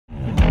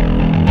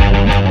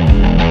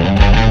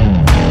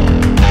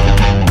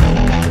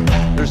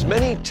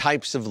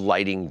types of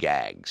lighting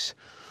gags.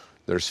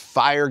 There's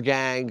fire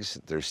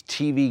gags, there's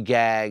TV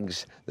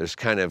gags, there's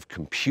kind of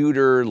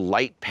computer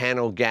light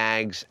panel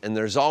gags, and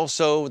there's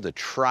also the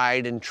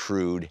tried and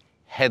true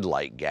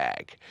headlight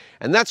gag.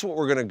 And that's what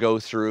we're gonna go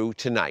through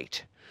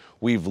tonight.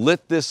 We've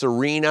lit this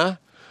arena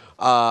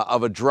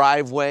of a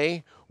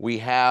driveway. We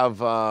have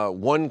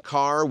one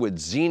car with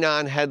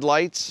xenon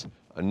headlights,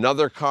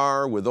 another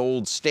car with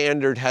old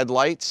standard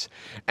headlights,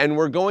 and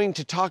we're going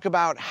to talk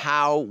about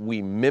how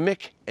we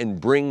mimic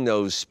and bring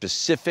those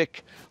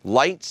specific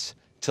lights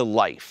to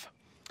life.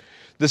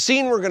 The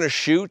scene we're gonna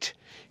shoot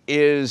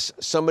is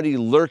somebody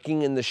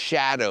lurking in the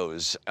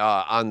shadows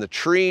on the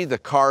tree. The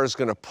car is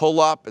gonna pull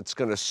up, it's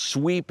gonna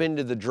sweep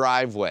into the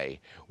driveway.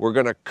 We're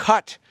gonna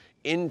cut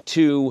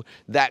into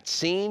that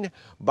scene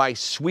by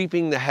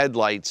sweeping the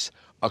headlights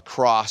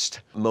across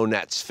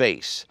Monette's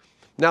face.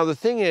 Now the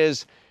thing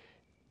is,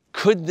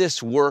 could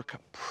this work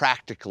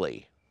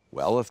practically?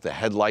 Well, if the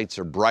headlights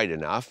are bright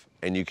enough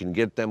and you can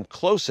get them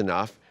close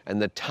enough and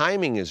the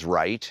timing is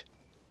right,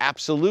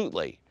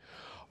 absolutely.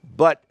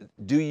 But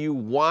do you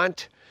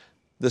want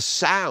the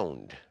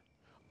sound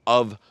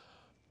of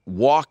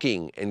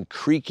walking and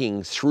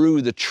creaking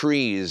through the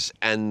trees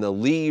and the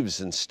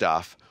leaves and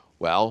stuff?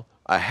 Well,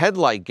 a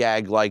headlight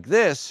gag like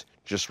this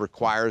just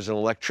requires an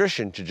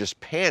electrician to just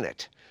pan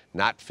it,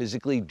 not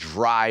physically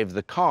drive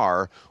the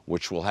car,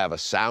 which will have a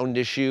sound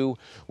issue,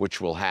 which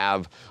will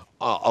have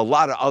a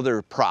lot of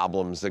other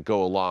problems that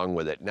go along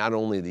with it. Not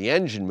only the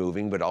engine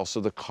moving, but also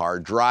the car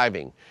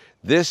driving.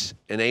 This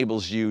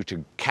enables you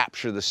to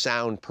capture the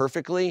sound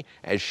perfectly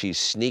as she's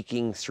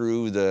sneaking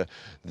through the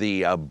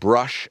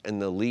brush and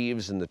the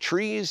leaves and the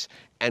trees,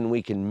 and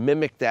we can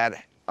mimic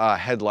that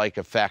headlight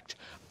effect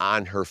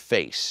on her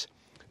face.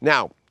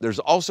 Now, there's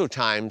also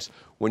times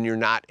when you're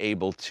not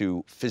able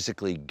to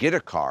physically get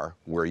a car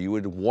where you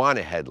would want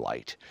a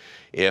headlight.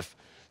 If,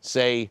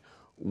 say,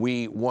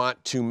 we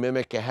want to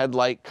mimic a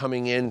headlight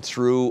coming in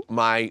through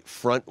my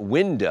front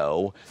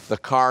window, the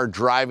car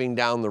driving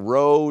down the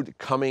road,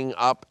 coming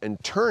up and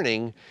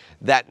turning,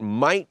 that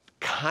might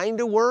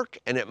kind of work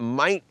and it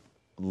might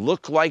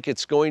look like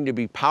it's going to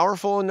be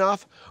powerful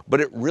enough, but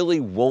it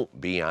really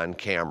won't be on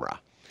camera.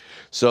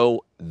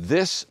 So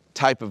this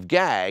type of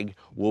gag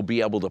will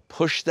be able to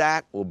push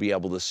that, we'll be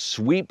able to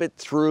sweep it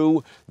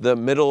through the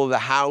middle of the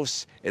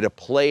house. It'll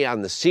play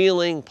on the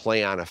ceiling,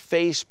 play on a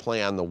face,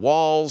 play on the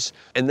walls,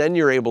 and then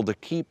you're able to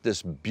keep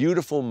this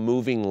beautiful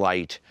moving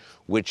light,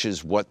 which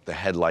is what the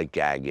headlight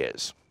gag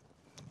is.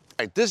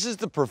 All right, this is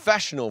the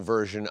professional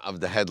version of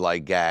the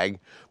headlight gag,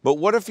 but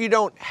what if you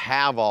don't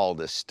have all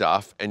this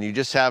stuff and you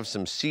just have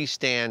some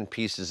C-stand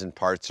pieces and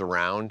parts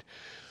around?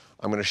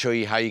 I'm going to show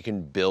you how you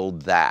can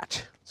build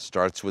that.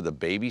 Starts with a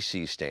baby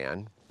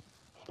C-stand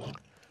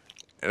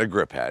and a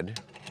grip head.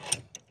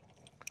 I'm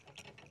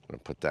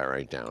gonna put that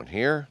right down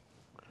here.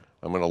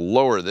 I'm gonna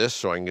lower this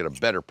so I can get a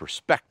better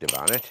perspective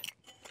on it.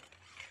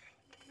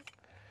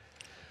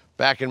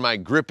 Back in my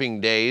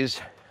gripping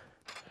days,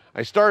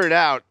 I started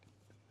out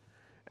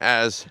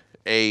as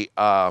a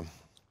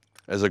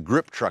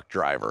grip truck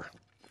driver.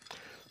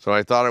 So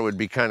I thought it would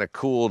be kind of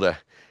cool to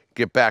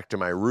get back to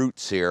my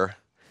roots here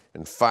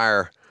and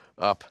fire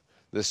up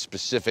this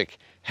specific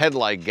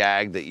headlight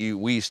gag that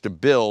we used to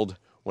build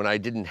when I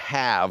didn't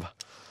have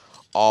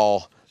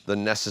all the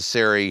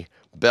necessary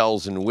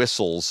bells and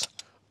whistles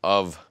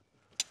of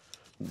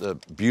the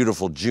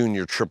beautiful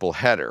junior triple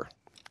header.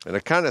 And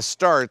it kind of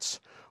starts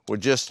with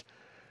just,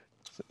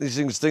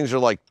 these things are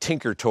like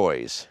tinker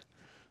toys.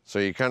 So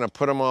you kind of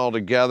put them all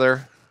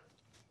together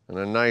in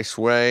a nice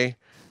way,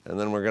 and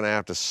then we're gonna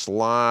have to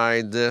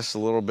slide this a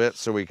little bit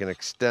so we can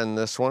extend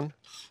this one.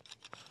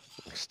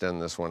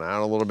 Extend this one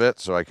out a little bit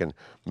so I can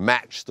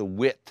match the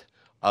width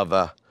of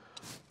a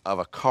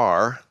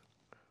car,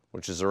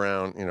 which is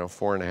around,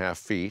 4.5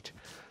 feet.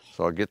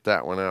 So I'll get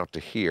that one out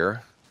to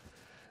here,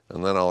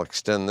 and then I'll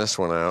extend this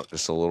one out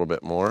just a little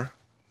bit more.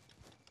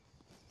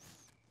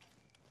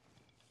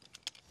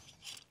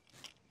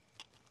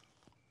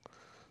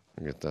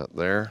 Get that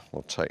there.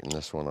 We'll tighten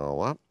this one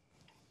all up.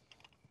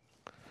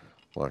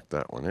 Lock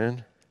that one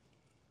in.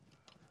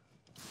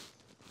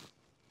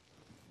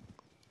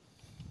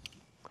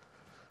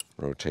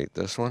 Rotate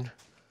this one.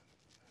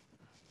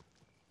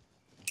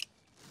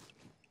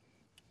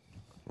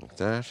 Like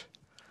that.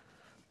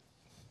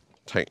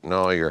 Tighten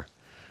all your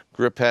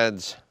grip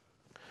heads.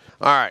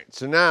 All right,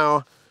 so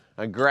now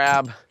I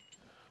grab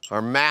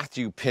our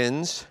Matthew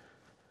pins.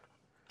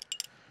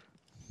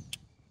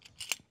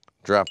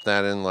 Drop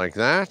that in like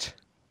that.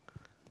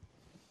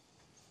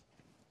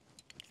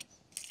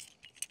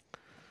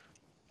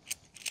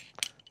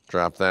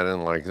 Drop that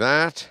in like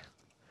that.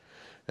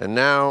 And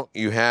now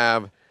you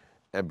have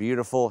a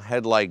beautiful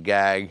headlight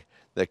gag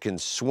that can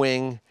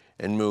swing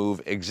and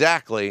move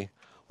exactly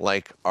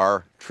like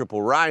our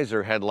triple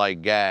riser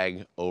headlight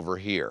gag over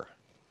here.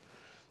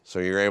 So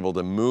you're able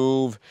to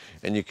move,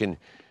 and you can,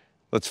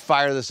 let's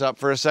fire this up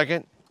for a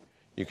second.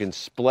 You can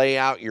splay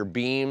out your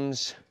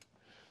beams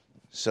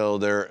so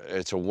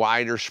it's a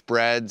wider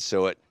spread,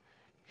 so it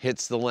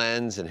hits the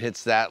lens and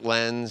hits that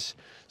lens.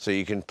 So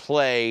you can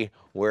play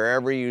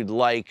wherever you'd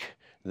like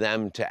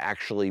them to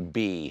actually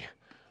be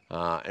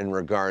in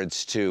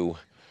regards to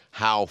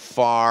how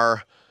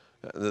far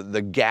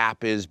the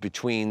gap is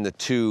between the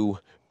two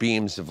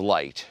beams of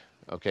light.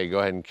 Okay, go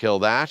ahead and kill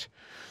that.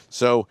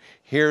 So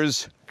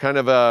here's kind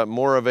of a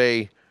more of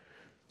a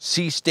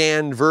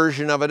C-stand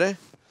version of it.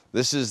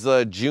 This is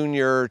the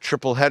junior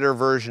triple header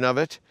version of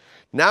it.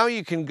 Now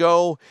you can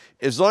go,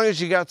 as long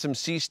as you got some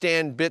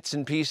C-stand bits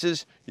and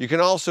pieces, you can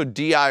also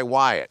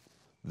DIY it.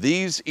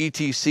 These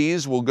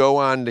ETCs will go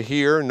onto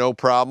here, no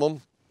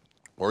problem.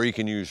 Or you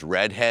can use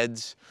red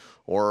heads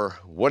or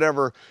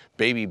whatever,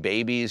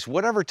 babies,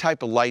 whatever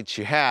type of lights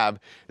you have,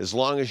 as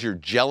long as you're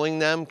gelling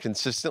them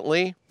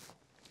consistently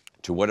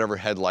to whatever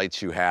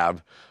headlights you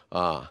have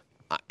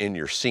in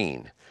your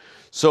scene.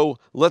 So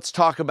let's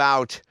talk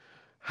about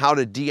how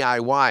to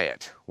DIY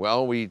it.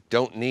 Well, we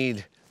don't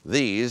need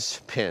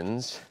these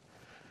pins,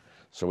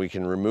 so we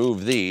can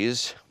remove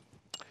these.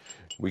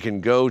 We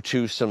can go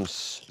to some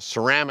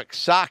ceramic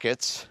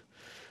sockets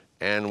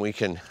and we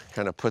can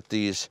kind of put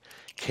these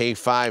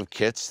K5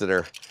 kits that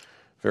are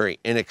very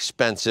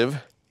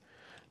inexpensive,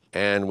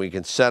 and we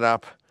can set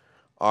up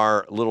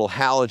our little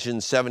halogen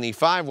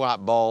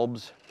 75-watt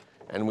bulbs,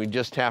 and we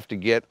just have to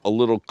get a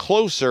little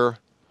closer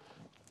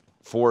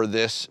for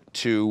this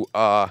to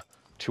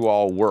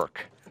all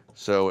work.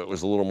 So it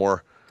was a little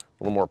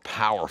more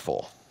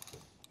powerful.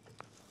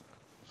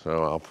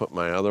 So I'll put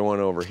my other one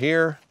over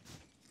here.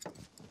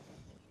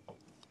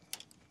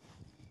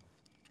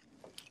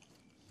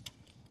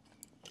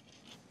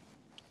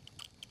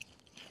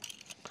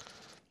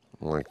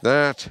 Like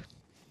that.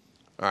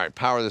 All right,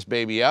 power this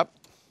baby up.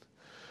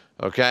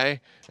 Okay,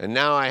 and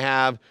now I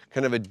have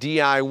kind of a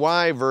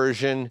DIY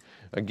version.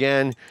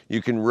 Again,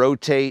 you can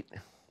rotate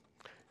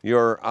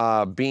your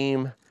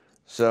beam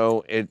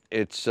so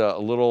it's a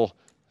little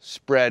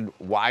spread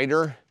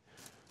wider.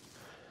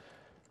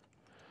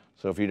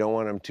 So if you don't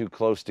want them too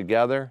close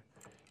together,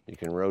 you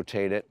can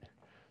rotate it.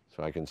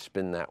 So I can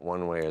spin that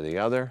one way or the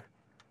other,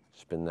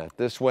 spin that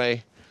this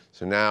way.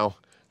 So now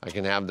I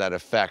can have that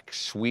effect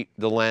sweep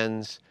the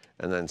lens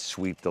and then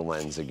sweep the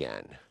lens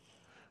again,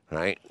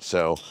 right?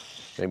 So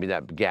maybe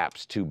that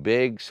gap's too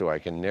big, so I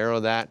can narrow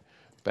that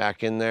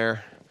back in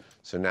there.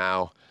 So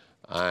now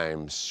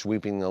I'm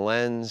sweeping the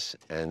lens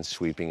and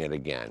sweeping it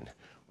again,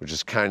 which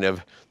is kind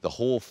of the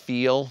whole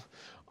feel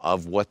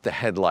of what the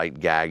headlight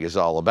gag is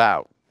all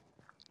about.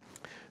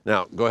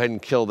 Now, go ahead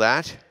and kill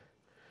that.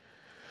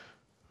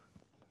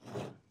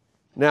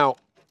 Now,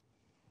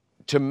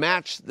 to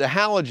match the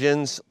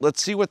halogens,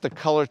 let's see what the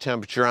color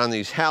temperature on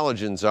these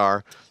halogens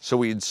are so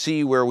we'd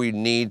see where we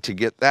need to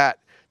get that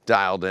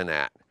dialed in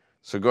at.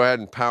 So go ahead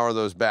and power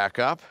those back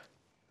up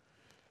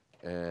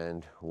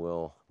and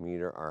we'll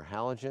meter our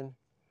halogen,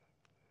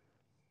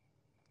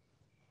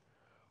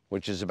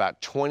 which is about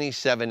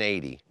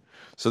 2780.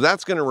 So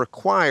that's going to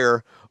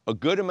require a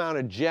good amount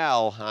of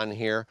gel on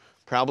here,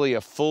 probably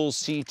a full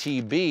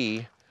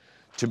CTB,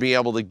 to be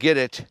able to get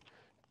it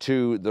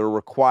to the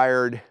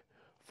required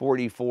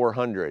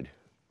 4400,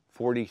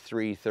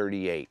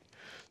 4338.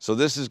 So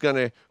this is going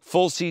to,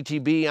 full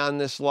CTB on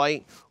this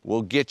light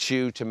will get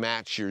you to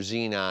match your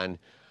xenon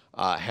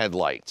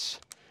headlights.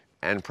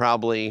 And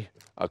probably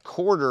a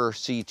quarter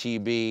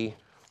CTB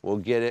will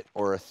get it,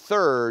 or a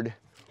third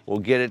will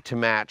get it to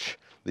match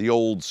the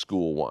old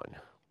school one.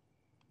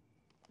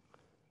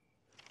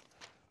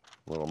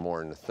 A little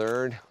more than a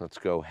third, let's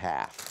go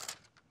half.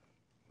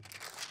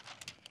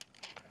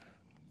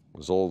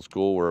 This old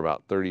school were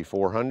about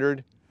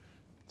 3400.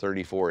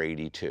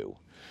 3482.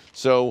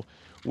 So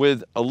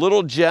with a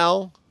little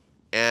gel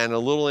and a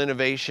little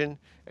innovation,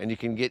 and you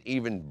can get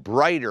even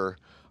brighter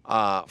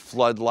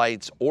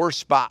floodlights or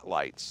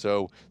spotlights.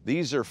 So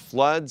these are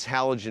floods,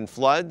 halogen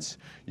floods.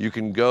 You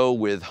can go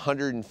with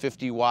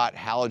 150-watt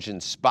halogen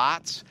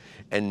spots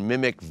and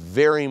mimic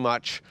very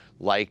much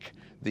like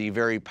the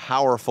very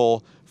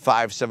powerful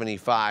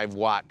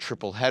 575-watt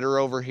triple header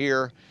over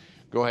here.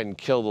 Go ahead and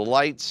kill the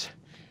lights.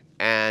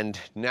 And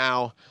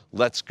now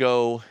let's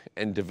go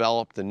and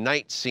develop the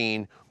night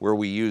scene where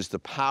we use the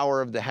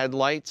power of the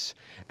headlights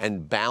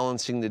and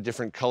balancing the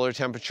different color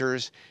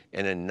temperatures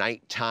in a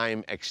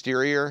nighttime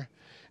exterior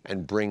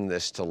and bring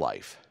this to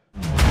life.